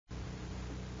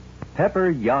Pepper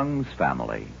Young's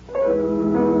Family.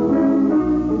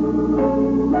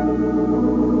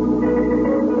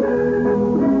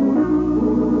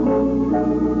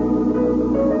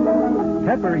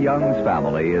 Pepper Young's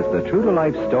Family is the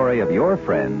true-to-life story of your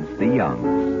friends, the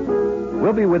Youngs.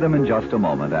 We'll be with them in just a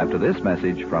moment after this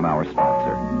message from our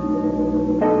sponsor.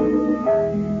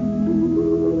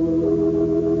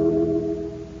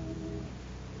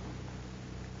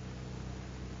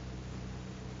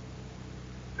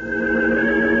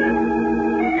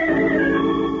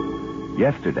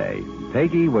 Yesterday,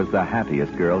 Peggy was the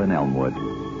happiest girl in Elmwood.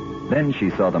 Then she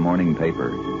saw the morning paper,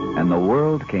 and the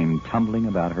world came tumbling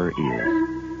about her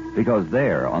ears. Because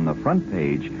there, on the front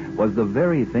page, was the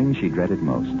very thing she dreaded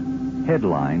most.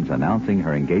 Headlines announcing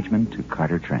her engagement to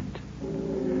Carter Trent.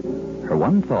 Her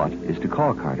one thought is to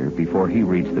call Carter before he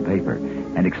reads the paper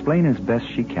and explain as best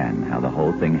she can how the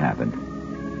whole thing happened.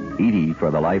 Edie,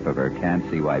 for the life of her, can't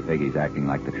see why Peggy's acting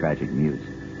like the tragic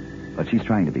muse. But she's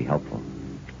trying to be helpful.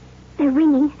 They're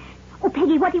ringing. Oh,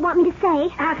 Peggy, what do you want me to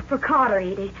say? Ask for Carter,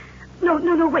 Edie.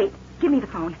 No, wait. Give me the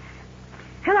phone.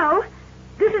 Hello?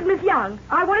 This is Miss Young.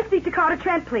 I want to speak to Carter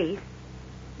Trent, please.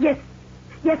 Yes,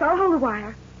 I'll hold the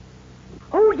wire.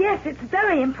 Oh, yes, it's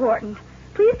very important.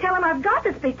 Please tell him I've got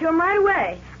to speak to him right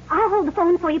away. I'll hold the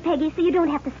phone for you, Peggy, so you don't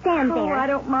have to stand there. Oh, I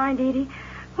don't mind, Edie.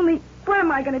 Only, what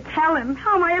am I going to tell him?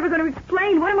 How am I ever going to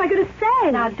explain? What am I going to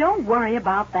say? Now, don't worry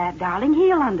about that, darling.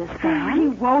 He'll understand. He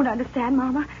won't understand,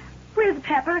 Mama. Where's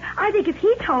Pepper? I think if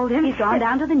he told him... He's gone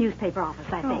down to the newspaper office,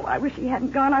 I think. Oh, I wish he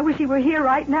hadn't gone. I wish he were here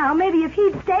right now. Maybe if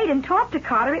he'd stayed and talked to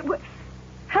Carter, it would...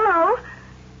 Hello?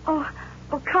 Oh,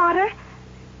 Carter?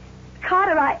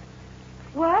 Carter,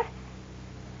 What?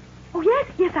 Oh,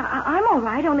 yes, I'm all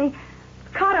right, only...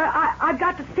 Carter, I've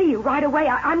got to see you right away.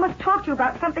 I must talk to you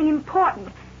about something important.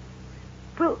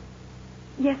 Well,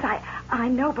 yes, I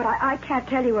know, but I can't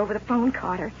tell you over the phone,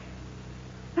 Carter.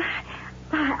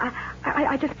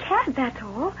 I just can't, that's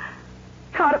all.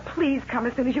 Carter, please come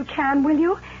as soon as you can, will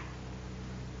you?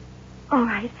 All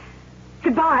right.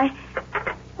 Goodbye.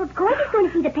 Well, of course he's going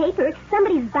to see the paper.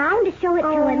 Somebody's bound to show it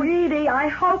to him. Oh, Edie, I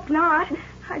hope not.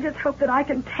 I just hope that I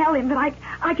can tell him, that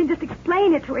I can just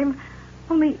explain it to him.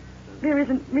 Only there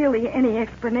isn't really any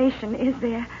explanation, is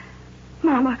there?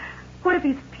 Mama, what if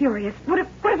he's furious? What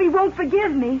if he won't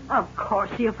forgive me? Of course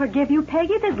he'll forgive you,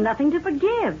 Peggy. There's nothing to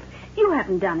forgive. You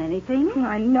haven't done anything.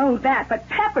 I know that, but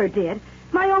Pepper did.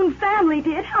 My own family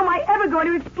did. How am I ever going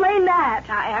to explain that?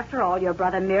 Now, after all, your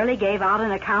brother merely gave out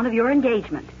an account of your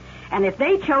engagement. And if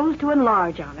they chose to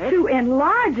enlarge on it... To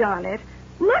enlarge on it?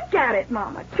 Look at it,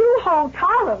 Mama. 2 whole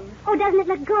columns. Oh, doesn't it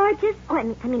look gorgeous? Oh, I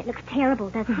mean, it looks terrible,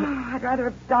 doesn't it? I'd rather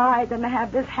have died than to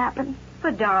have this happen.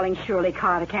 But, darling, surely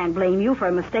Carter can't blame you for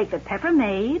a mistake that Pepper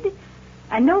made.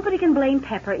 And nobody can blame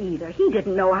Pepper either. He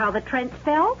didn't know how the Trents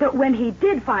felt. But when he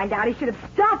did find out, he should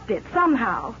have stopped it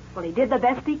somehow. Well, he did the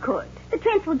best he could. The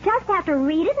Trents will just have to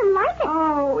read it and like it.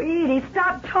 Oh, Edie,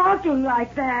 stop talking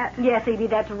like that. Yes, Edie,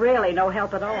 that's really no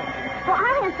help at all. Oh,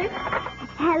 I'll answer.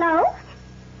 Hello?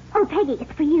 Oh, Peggy,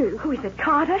 it's for you. Who is it,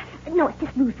 Carter? No, it's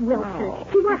just Ruth Wilson. Oh.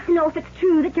 She wants to know if it's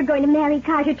true that you're going to marry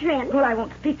Carter Trent. Well, I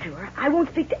won't speak to her. I won't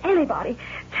speak to anybody.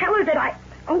 Tell her that I...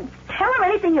 Oh, tell her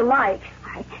anything you like.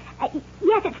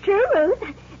 Yes, it's true, Ruth.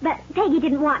 But Peggy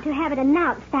didn't want to have it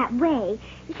announced that way.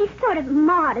 She's sort of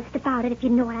modest about it, if you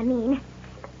know what I mean.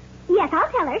 Yes, I'll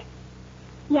tell her.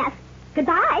 Yes.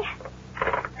 Goodbye.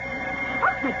 Oh,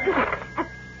 my goodness.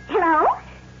 Hello?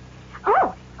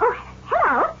 Oh,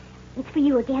 hello. It's for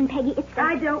you again, Peggy. It's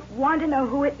I don't want to know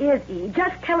who it is, E.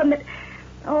 Just tell him that...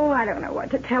 Oh, I don't know what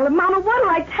to tell him. Mama, what'll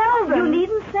I tell them? You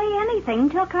needn't say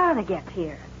anything till Carter gets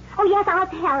here. Oh, yes, I'll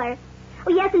tell her.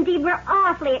 Oh, yes, indeed, we're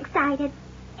awfully excited.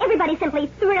 Everybody's simply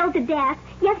thrilled to death.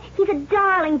 Yes, he's a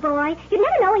darling boy. You'd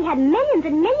never know he had millions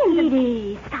and millions of...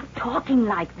 Edie, stop talking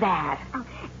like that. Oh,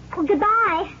 well,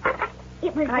 goodbye.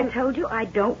 It was... I told you I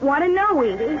don't want to know,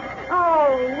 Edie.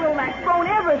 Oh, will that phone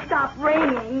ever stop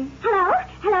ringing?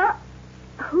 Hello?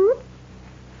 Who?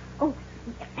 Oh,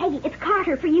 Peggy, it's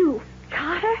Carter for you.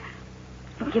 Carter?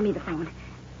 Oh, give me the phone.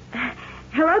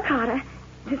 Hello, Carter.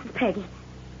 This is Peggy.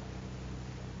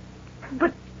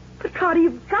 But Carter,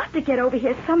 you've got to get over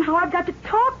here somehow. I've got to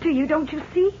talk to you, don't you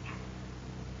see?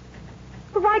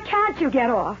 But why can't you get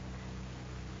off?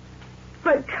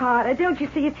 But, Carter, don't you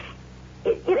see,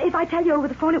 if I tell you over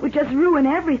the phone, it would just ruin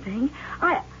everything.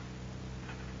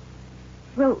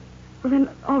 Well, then,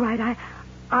 all right,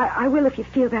 I will if you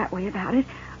feel that way about it.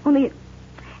 Only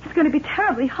it's going to be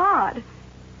terribly hard.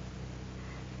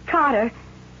 Carter,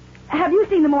 have you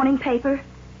seen the morning paper?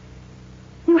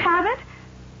 You haven't?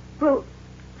 Well,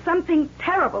 something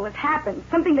terrible has happened.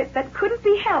 Something that couldn't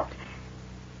be helped.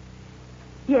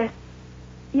 Yes.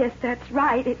 Yes, that's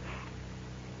right.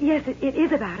 Yes, it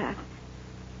is about us.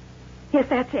 Yes,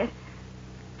 that's it.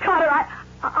 Carter,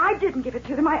 I didn't give it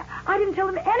to them. I didn't tell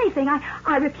them anything.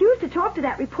 I refused to talk to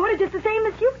that reporter just the same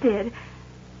as you did.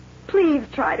 Please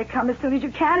try to come as soon as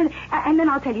you can, and then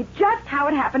I'll tell you just how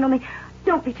it happened. Only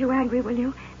don't be too angry, will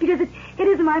you? Because it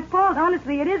isn't my fault.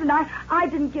 Honestly, it isn't. I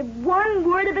didn't give one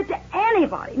word of it to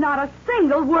anybody. Not a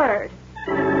single word.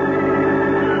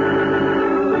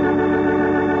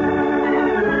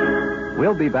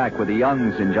 We'll be back with the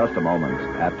Youngs in just a moment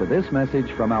after this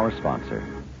message from our sponsor.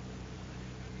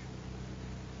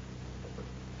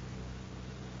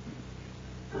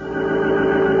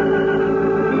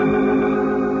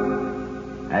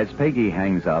 As Peggy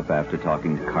hangs up after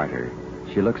talking to Carter,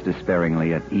 she looks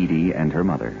despairingly at Edie and her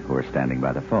mother, who are standing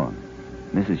by the phone.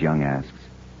 Mrs. Young asks,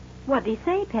 What'd he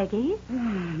say, Peggy? Oh,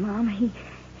 Mom, he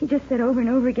just said over and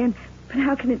over again, but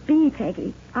how can it be,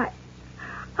 Peggy?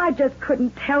 I just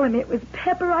couldn't tell him it was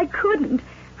Pepper. I couldn't.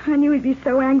 I knew he'd be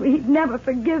so angry he'd never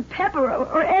forgive Pepper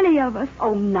or any of us.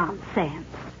 Oh, nonsense.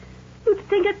 You'd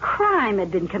think a crime had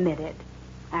been committed.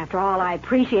 After all, I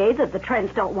appreciate that the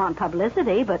Trents don't want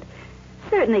publicity, but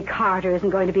certainly Carter isn't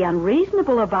going to be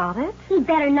unreasonable about it. He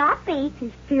better not be.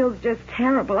 He feels just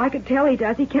terrible. I could tell he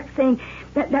does. He kept saying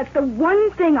that's the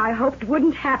one thing I hoped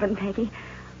wouldn't happen, Peggy.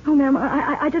 Oh, ma'am,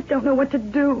 I just don't know what to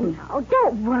do. Oh,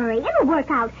 don't worry. It'll work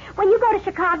out. When you go to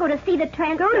Chicago to see the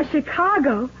Trents... Go to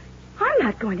Chicago? I'm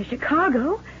not going to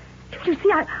Chicago. Don't you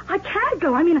see, I can't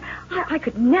go. I mean, I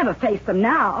could never face them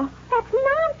now. That's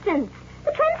nonsense.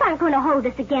 The Trents aren't going to hold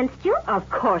this against you. Of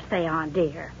course they aren't,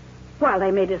 dear. While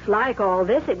they may dislike all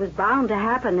this, it was bound to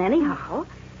happen anyhow.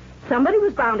 Somebody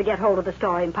was bound to get hold of the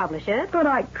story and publish it. But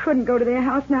I couldn't go to their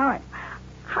house now.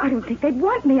 I don't think they'd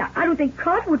want me. I don't think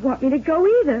Carter would want me to go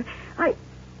either.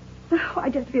 I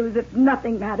just feel as if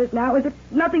nothing matters now, as if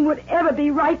nothing would ever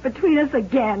be right between us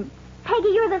again. Peggy,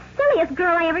 you're the silliest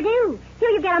girl I ever knew. Here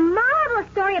you get a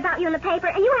marvelous story about you in the paper,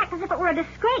 and you act as if it were a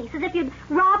disgrace, as if you'd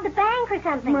robbed the bank or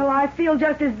something. Well, I feel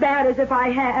just as bad as if I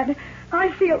had.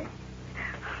 I feel...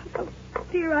 Oh,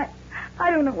 dear,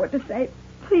 I don't know what to say.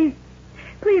 Please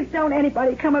don't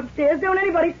anybody come upstairs. Don't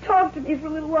anybody talk to me for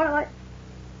a little while.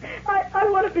 I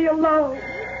want to be alone.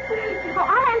 Oh,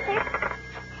 I'll answer.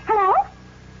 Hello?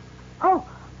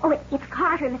 Oh, it's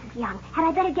Carter, Mrs. Young. Had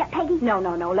I better get Peggy? No.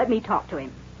 Let me talk to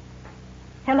him.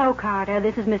 Hello, Carter.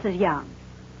 This is Mrs. Young.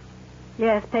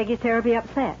 Yes, Peggy's terribly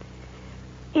upset.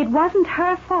 It wasn't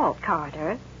her fault,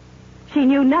 Carter. She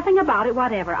knew nothing about it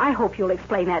whatever. I hope you'll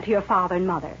explain that to your father and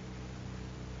mother.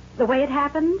 The way it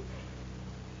happened?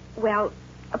 Well,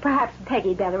 perhaps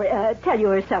Peggy'd better tell you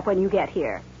herself when you get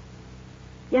here.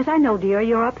 Yes, I know, dear,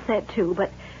 you're upset too, but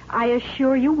I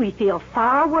assure you we feel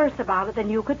far worse about it than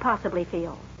you could possibly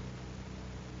feel.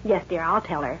 Yes, dear, I'll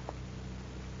tell her.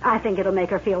 I think it'll make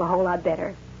her feel a whole lot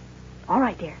better. All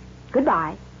right, dear.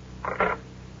 Goodbye.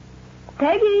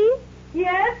 Peggy?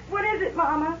 Yes? What is it,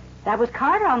 Mama? That was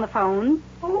Carter on the phone.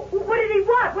 Oh, what did he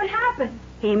want? What happened?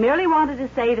 He merely wanted to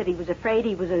say that he was afraid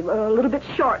he was a little bit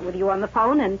short with you on the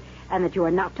phone and that you were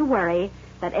not to worry,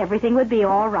 that everything would be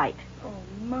all right. Oh,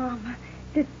 Mama.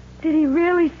 Did he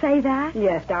really say that?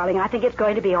 Yes, darling, I think it's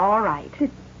going to be all right.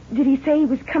 Did he say he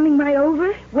was coming right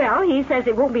over? Well, he says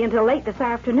it won't be until late this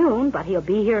afternoon, but he'll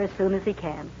be here as soon as he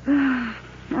can.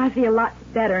 I feel lots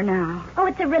better now. Oh,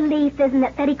 it's a relief, isn't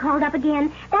it, that he called up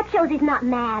again? That shows he's not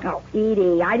mad. Oh,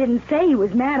 Edie, I didn't say he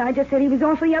was mad. I just said he was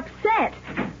awfully upset.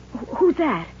 Who's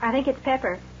that? I think it's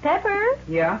Pepper. Pepper?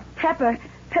 Yeah? Pepper,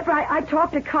 I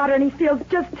talked to Carter, and he feels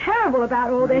just terrible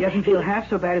about all this. He doesn't feel half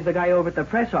so bad as the guy over at the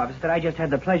press office that I just had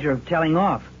the pleasure of telling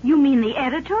off. You mean the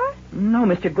editor? No,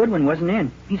 Mr. Goodwin wasn't in.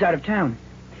 He's out of town.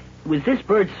 It was this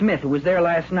Bird Smith who was there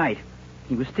last night.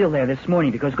 He was still there this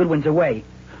morning because Goodwin's away.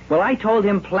 Well, I told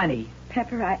him plenty.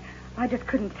 Pepper, I just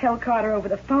couldn't tell Carter over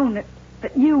the phone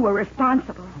that you were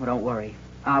responsible. Oh, don't worry.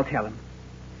 I'll tell him.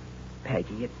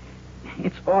 Peggy,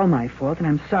 it's all my fault, and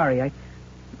I'm sorry.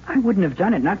 I wouldn't have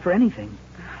done it, not for anything.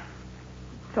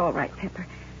 It's all right, Pepper.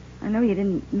 I know you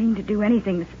didn't mean to do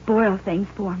anything to spoil things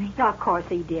for me. Of course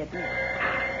he did.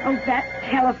 Oh, that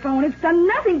telephone. It's done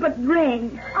nothing but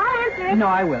ring. I'll answer it. No,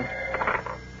 I will.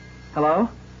 Hello?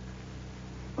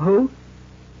 Who?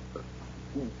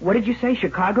 What did you say?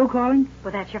 Chicago calling?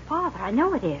 Well, that's your father. I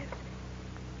know it is.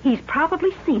 He's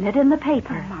probably seen it in the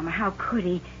paper. Oh, Mama, how could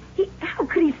he? How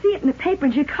could he see it in the paper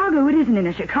in Chicago? It isn't in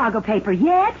a Chicago paper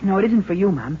yet. No, it isn't for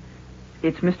you, Mom.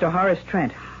 It's Mr. Horace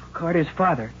Trent, Carter's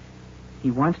father.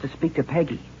 He wants to speak to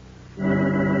Peggy.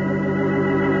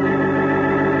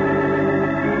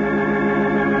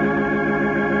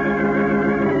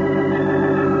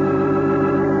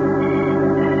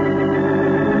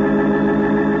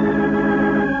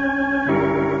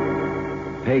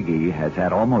 Peggy has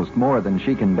had almost more than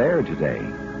she can bear today.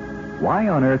 Why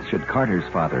on earth should Carter's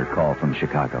father call from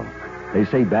Chicago? They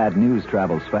say bad news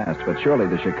travels fast, but surely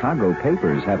the Chicago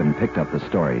papers haven't picked up the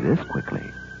story this quickly.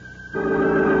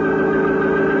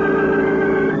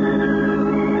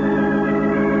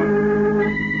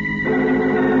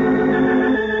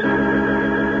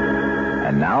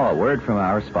 And now a word from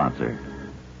our sponsor.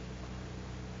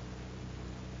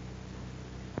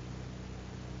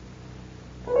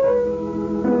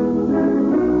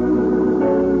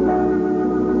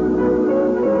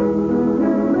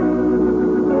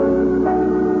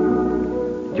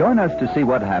 Join us to see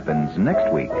what happens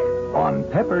next week on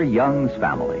Pepper Young's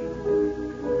Family.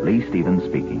 Lee Stevens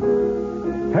speaking.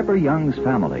 Pepper Young's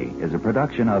Family is a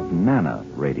production of Nana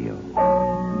Radio.